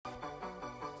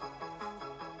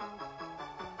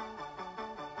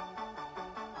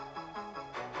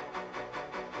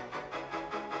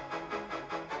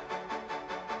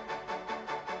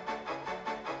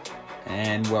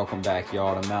And welcome back,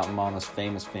 y'all, to Mountain Mama's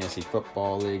Famous Fantasy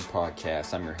Football League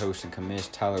podcast. I'm your host and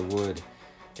commish, Tyler Wood.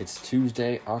 It's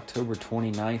Tuesday, October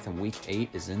 29th, and Week 8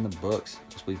 is in the books.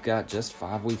 We've got just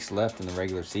 5 weeks left in the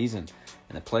regular season,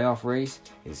 and the playoff race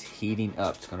is heating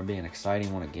up. It's going to be an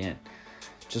exciting one again.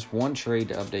 Just one trade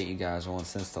to update you guys on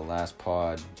since the last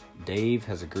pod. Dave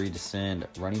has agreed to send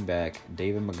running back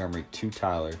David Montgomery to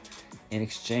Tyler in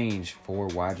exchange for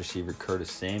wide receiver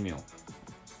Curtis Samuel.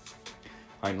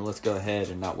 All right, now let's go ahead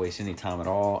and not waste any time at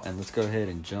all, and let's go ahead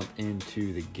and jump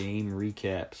into the game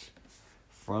recaps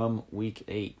from Week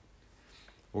 8.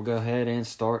 We'll go ahead and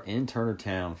start in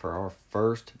Turnertown for our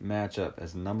first matchup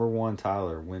as number 1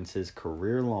 Tyler wins his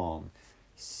career-long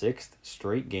 6th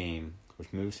straight game,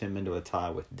 which moves him into a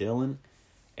tie with Dylan,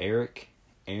 Eric,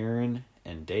 Aaron,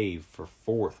 and Dave for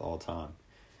 4th all-time.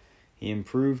 He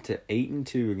improved to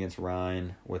 8-2 against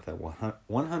Ryan with a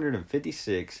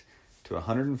 156 to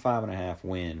 105.5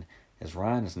 win, as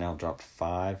Ryan has now dropped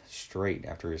 5 straight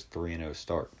after his 3-0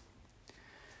 start.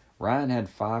 Ryan had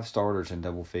 5 starters in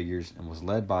double figures and was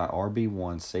led by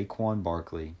RB1 Saquon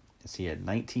Barkley, as he had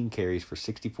 19 carries for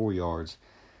 64 yards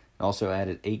and also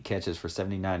added 8 catches for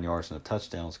 79 yards and a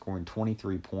touchdown, scoring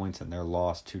 23 points in their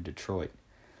loss to Detroit.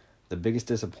 The biggest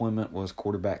disappointment was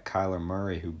quarterback Kyler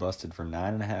Murray, who busted for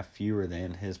 9.5 fewer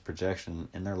than his projection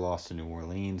in their loss to New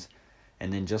Orleans.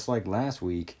 And then just like last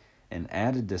week, an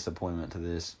added disappointment to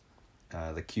this,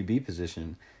 the QB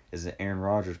position, is that Aaron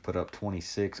Rodgers put up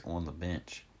 26 on the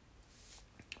bench.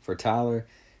 For Tyler,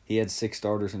 he had 6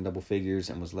 starters in double figures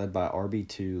and was led by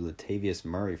RB2 Latavius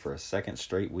Murray for a second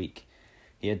straight week.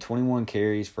 He had 21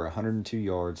 carries for 102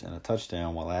 yards and a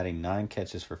touchdown while adding 9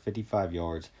 catches for 55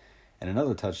 yards and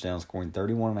another touchdown, scoring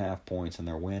 31.5 points in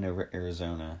their win over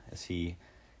Arizona as he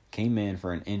came in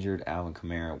for an injured Alvin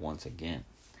Kamara once again.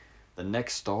 The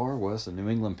next star was the New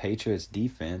England Patriots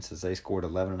defense, as they scored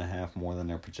 11.5 more than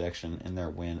their projection in their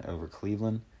win over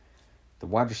Cleveland. The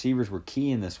wide receivers were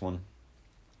key in this one.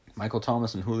 Michael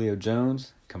Thomas and Julio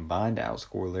Jones combined to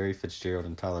outscore Larry Fitzgerald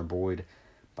and Tyler Boyd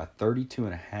by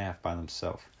 32.5 by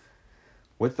themselves.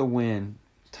 With the win,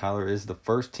 Tyler is the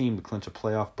first team to clinch a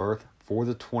playoff berth for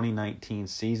the 2019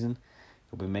 season.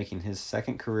 He'll be making his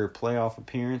second career playoff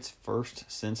appearance,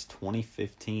 first since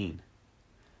 2015.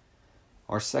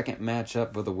 Our second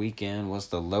matchup of the weekend was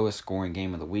the lowest scoring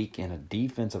game of the week in a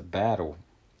defensive battle.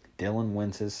 Dylan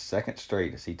wins his second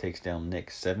straight as he takes down Nick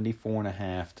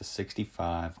 74.5 to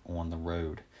 65 on the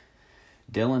road.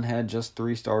 Dylan had just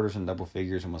 3 starters in double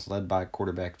figures and was led by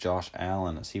quarterback Josh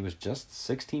Allen, as he was just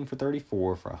 16 for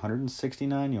 34 for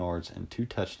 169 yards and 2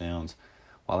 touchdowns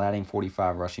while adding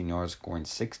 45 rushing yards, scoring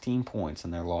 16 points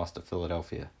in their loss to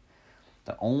Philadelphia.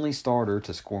 The only starter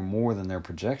to score more than their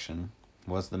projection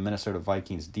was the Minnesota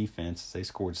Vikings defense. They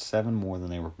scored 7 more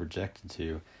than they were projected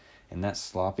to in that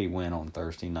sloppy win on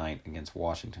Thursday night against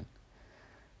Washington.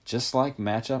 Just like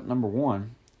matchup number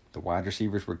 1, the wide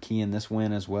receivers were key in this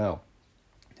win as well,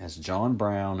 as John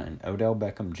Brown and Odell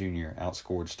Beckham Jr.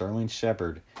 outscored Sterling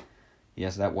Shepard.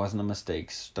 Yes, that wasn't a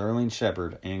mistake. Sterling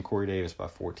Shepard and Corey Davis by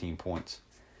 14 points.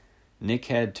 Nick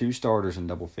had 2 starters in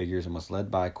double figures and was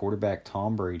led by quarterback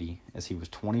Tom Brady, as he was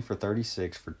 20 for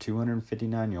 36 for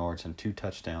 259 yards and 2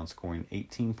 touchdowns, scoring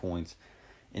 18 points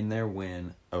in their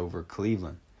win over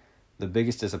Cleveland. The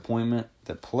biggest disappointment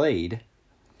that played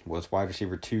was wide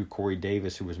receiver 2 Corey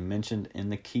Davis, who was mentioned in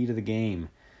the key to the game,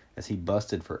 as he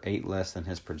busted for 8 less than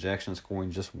his projection, scoring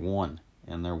just 1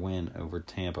 in their win over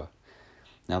Tampa.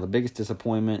 Now, the biggest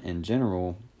disappointment in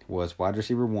general was wide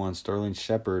receiver 1 Sterling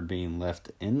Shepard being left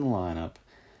in the lineup,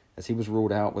 as he was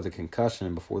ruled out with a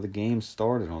concussion before the game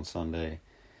started on Sunday.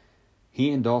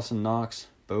 He and Dawson Knox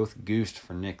both goosed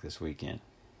for Nick this weekend.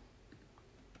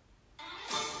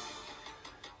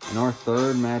 And our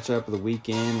third matchup of the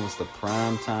weekend was the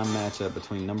primetime matchup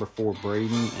between number 4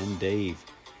 Braden and Dave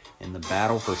in the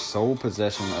battle for sole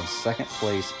possession of second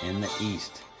place in the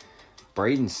East.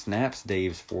 Braden snaps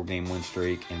Dave's 4-game win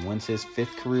streak and wins his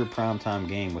 5th career primetime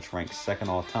game, which ranks 2nd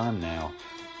all-time now.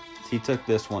 He took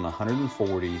this one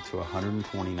 140 to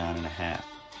 129.5.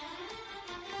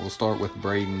 We'll start with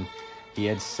Braden. He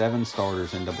had 7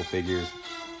 starters in double figures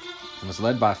and was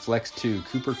led by Flex 2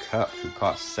 Cooper Kupp, who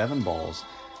caught 7 balls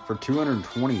for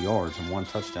 220 yards and 1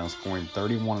 touchdown, scoring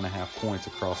 31.5 points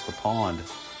across the pond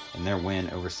in their win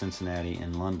over Cincinnati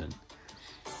in London.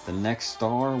 The next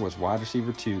star was wide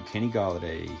receiver 2 Kenny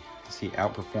Golladay, as he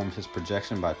outperformed his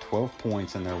projection by 12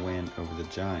 points in their win over the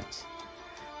Giants.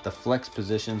 The flex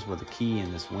positions were the key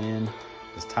in this win,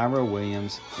 as Tyrell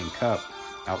Williams and Kupp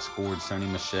outscored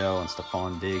Sony Michel and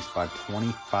Stephon Diggs by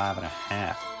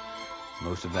 25.5.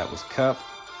 Most of that was Kupp,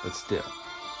 but still.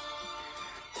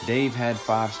 Dave had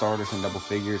 5 starters in double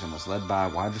figures and was led by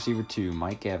wide receiver 2,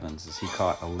 Mike Evans, as he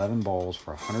caught 11 balls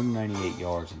for 198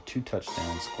 yards and 2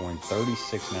 touchdowns, scoring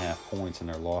 36.5 points in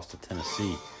their loss to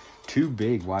Tennessee. 2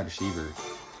 big wide receiver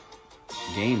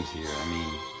games here. I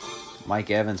mean, Mike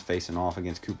Evans facing off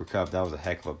against Cooper Kupp, that was a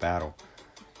heck of a battle.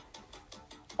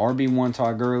 RB1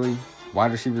 Todd Gurley,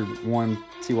 wide receiver 1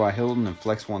 T.Y. Hilton, and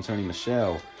flex 1 Tony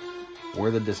Michel were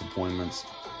the disappointments,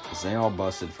 as they all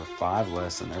busted for 5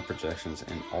 less than their projections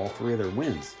in all 3 of their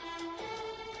wins.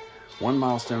 One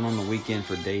milestone on the weekend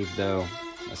for Dave, though,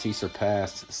 as he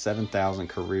surpassed 7,000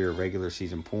 career regular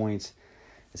season points,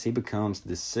 as he becomes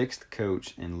the 6th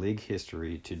coach in league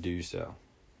history to do so.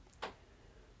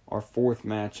 Our 4th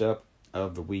matchup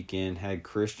of the weekend had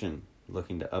Christian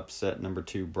looking to upset number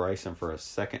 2 Bryson for a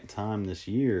 2nd time this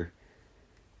year,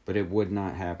 but it would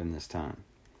not happen this time.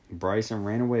 Bryson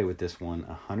ran away with this one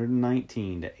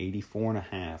 119 to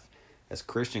 84.5 as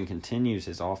Christian continues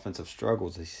his offensive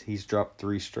struggles. He's dropped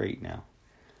 3 straight now.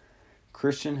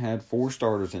 Christian had 4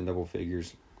 starters in double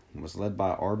figures and was led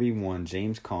by RB1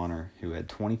 James Conner, who had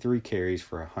 23 carries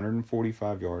for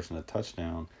 145 yards and a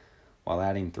touchdown, while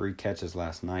adding 3 catches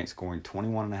last night, scoring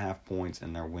 21.5 points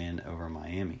in their win over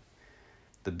Miami.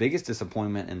 The biggest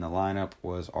disappointment in the lineup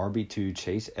was RB2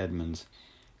 Chase Edmonds,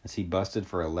 as he busted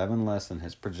for 11 less than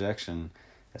his projection,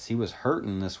 as he was hurt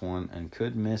in this one and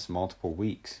could miss multiple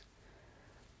weeks.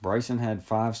 Bryson had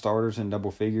 5 starters in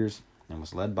double figures and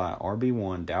was led by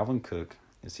RB1 Dalvin Cook,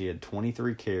 as he had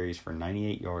 23 carries for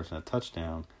 98 yards and a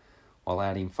touchdown, while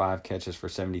adding 5 catches for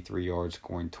 73 yards,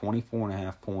 scoring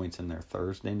 24.5 points in their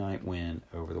Thursday night win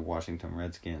over the Washington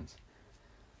Redskins.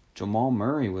 Jamal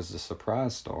Murray was the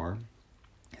surprise star,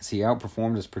 as he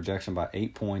outperformed his projection by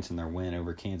 8 points in their win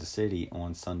over Kansas City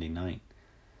on Sunday night.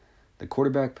 The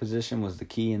quarterback position was the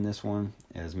key in this one,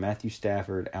 as Matthew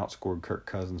Stafford outscored Kirk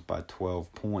Cousins by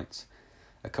 12 points.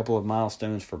 A couple of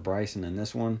milestones for Bryson in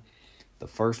this one. The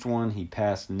first one, he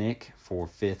passed Nick for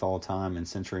 5th all-time in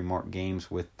century mark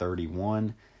games with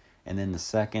 31. And then the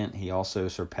second, he also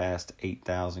surpassed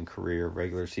 8,000 career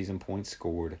regular season points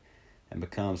scored and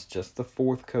becomes just the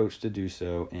 4th coach to do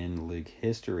so in league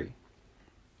history.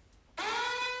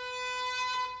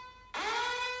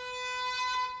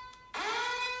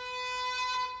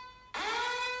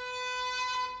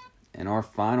 And our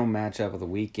final matchup of the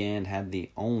weekend had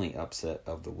the only upset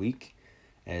of the week,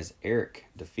 as Eric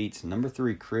defeats number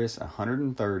 3 Chris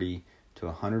 130 to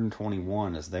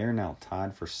 121, as they are now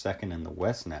tied for 2nd in the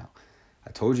West now.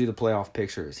 I told you the playoff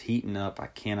picture is heating up. I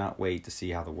cannot wait to see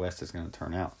how the West is going to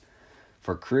turn out.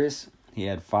 For Chris, he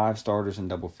had 5 starters in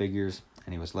double figures,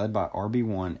 and he was led by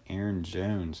RB1 Aaron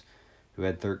Jones, who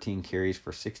had 13 carries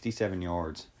for 67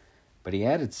 yards. But he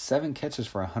added 7 catches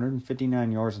for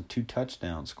 159 yards and 2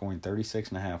 touchdowns, scoring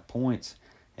 36.5 points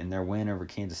in their win over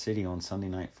Kansas City on Sunday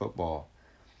Night Football.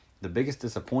 The biggest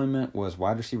disappointment was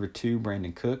wide receiver 2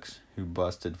 Brandon Cooks, who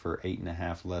busted for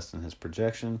 8.5 less than his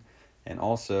projection, and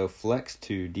also flex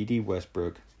 2 D.D.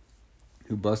 Westbrook,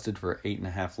 who busted for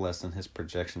 8.5 less than his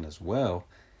projection as well,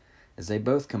 as they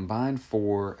both combined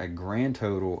for a grand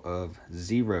total of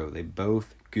 0. They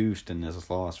both goosed in this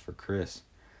loss for Chris.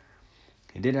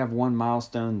 He did have one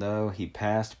milestone, though. He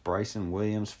passed Bryson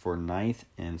Williams for 9th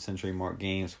in century mark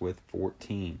games with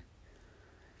 14.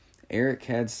 Eric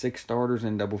had 6 starters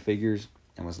in double figures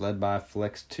and was led by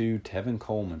flex 2 Tevin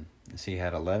Coleman, as he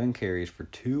had 11 carries for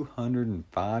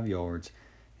 205 yards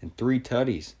and 3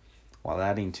 tutties, while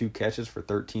adding 2 catches for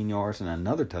 13 yards and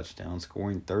another touchdown,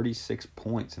 scoring 36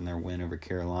 points in their win over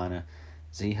Carolina,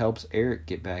 as he helps Eric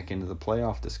get back into the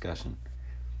playoff discussion.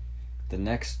 The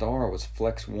next star was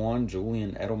flex 1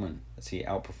 Julian Edelman, as he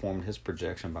outperformed his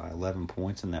projection by 11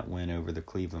 points in that win over the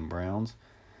Cleveland Browns.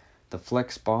 The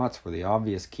flex spots were the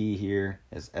obvious key here,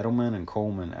 as Edelman and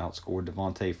Coleman outscored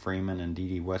Devontae Freeman and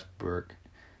D.D. Westbrook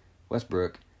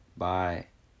by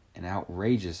an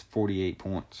outrageous 48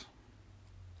 points.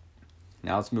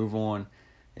 Now let's move on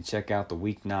and check out the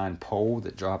Week 9 poll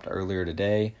that dropped earlier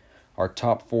today. Our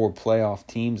top 4 playoff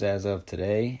teams as of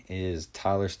today is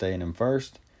Tyler staying in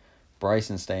 1st,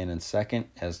 Bryson staying in 2nd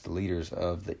as the leaders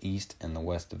of the East and the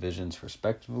West divisions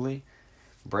respectively,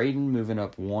 Braden moving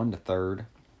up 1 to 3rd,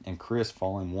 and Chris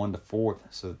falling 1 to 4th,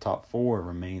 so the top 4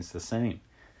 remains the same.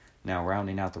 Now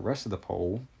rounding out the rest of the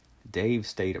poll, Dave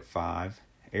stayed at 5,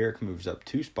 Eric moves up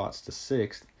 2 spots to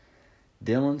 6th,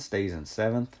 Dylan stays in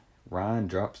 7th, Ryan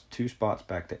drops 2 spots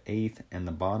back to 8th, and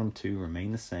the bottom 2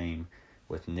 remain the same,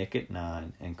 with Nick at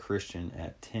 9 and Christian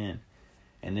at 10.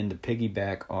 And then to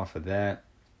piggyback off of that,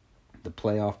 the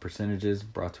playoff percentages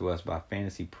brought to us by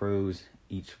Fantasy Pros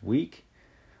each week.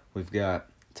 We've got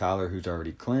Tyler, who's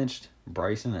already clinched,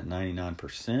 Bryson at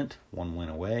 99%, 1 win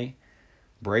away,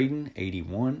 Braden,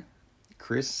 81.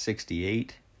 Chris,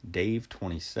 68. Dave,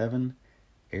 27.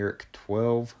 Eric,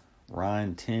 12.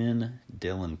 Ryan, 10.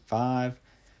 Dylan, 5.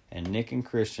 And Nick and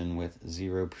Christian with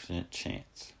 0%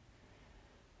 chance.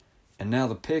 And now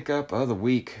the pickup of the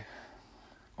week.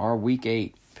 Our Week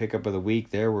 8 pickup of the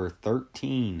week. There were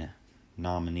 13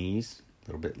 nominees. A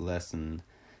little bit less than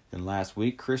last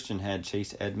week. Christian had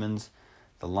Chase Edmonds,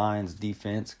 the Lions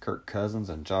defense, Kirk Cousins,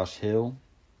 and Josh Hill.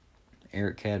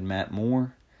 Eric had Matt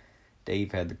Moore.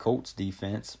 Dave had the Colts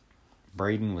defense.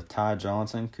 Braden with Ty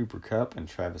Johnson, Cooper Kupp, and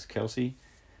Travis Kelce.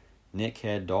 Nick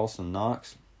had Dawson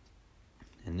Knox.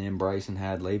 And then Bryson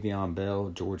had Le'Veon Bell,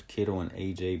 George Kittle, and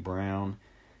A.J. Brown.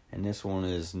 And this one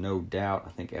is no doubt,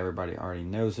 I think everybody already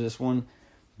knows this one.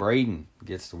 Braden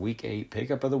gets the Week 8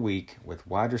 pickup of the week with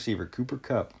wide receiver Cooper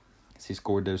Kupp as he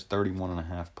scored those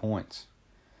 31.5 points.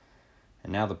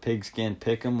 And now the Pigskin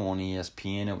Pick'em on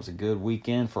ESPN. It was a good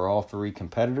weekend for all three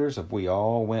competitors if we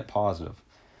all went positive.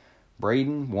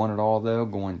 Braden won it all, though,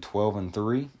 going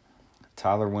 12-3.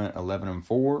 Tyler went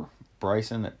 11-4.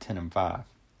 Bryson at 10-5.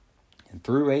 And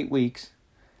through 8 weeks,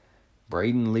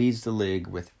 Braden leads the league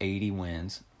with 80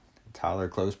 wins. Tyler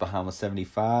close behind with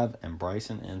 75, and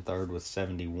Bryson in third with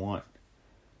 71.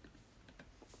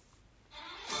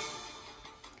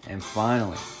 And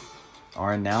finally,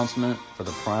 our announcement for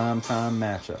the primetime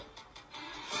matchup.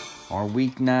 Our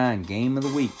Week 9 game of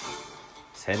the week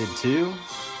is headed to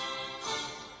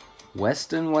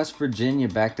Weston, West Virginia,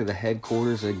 back to the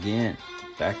headquarters again,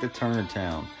 back to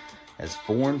Turnertown, as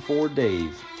 4-4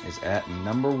 Dave is at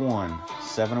number 1,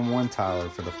 7-1 Tyler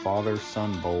for the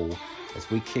Father-Son Bowl as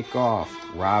we kick off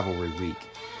Rivalry Week.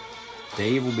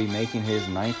 Dave will be making his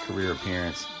 9th career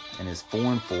appearance and is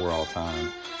 4-4 all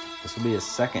time. This will be his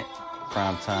second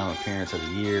primetime appearance of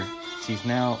the year. He's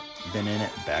now been in it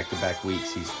back-to-back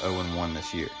weeks. He's 0-1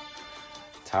 this year.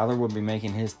 Tyler will be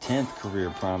making his 10th career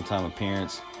primetime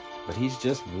appearance, but he's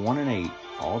just 1-8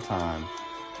 all time.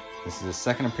 This is his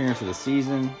second appearance of the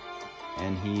season,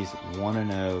 and he's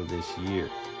 1-0 this year.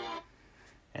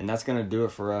 And that's going to do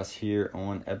it for us here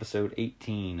on episode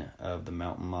 18 of the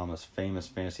Mountain Mama's Famous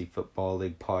Fantasy Football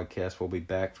League podcast. We'll be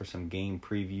back for some game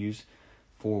previews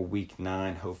for Week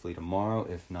 9, hopefully tomorrow,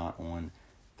 if not on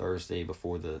Thursday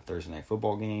before the Thursday Night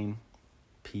Football game.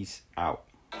 Peace out.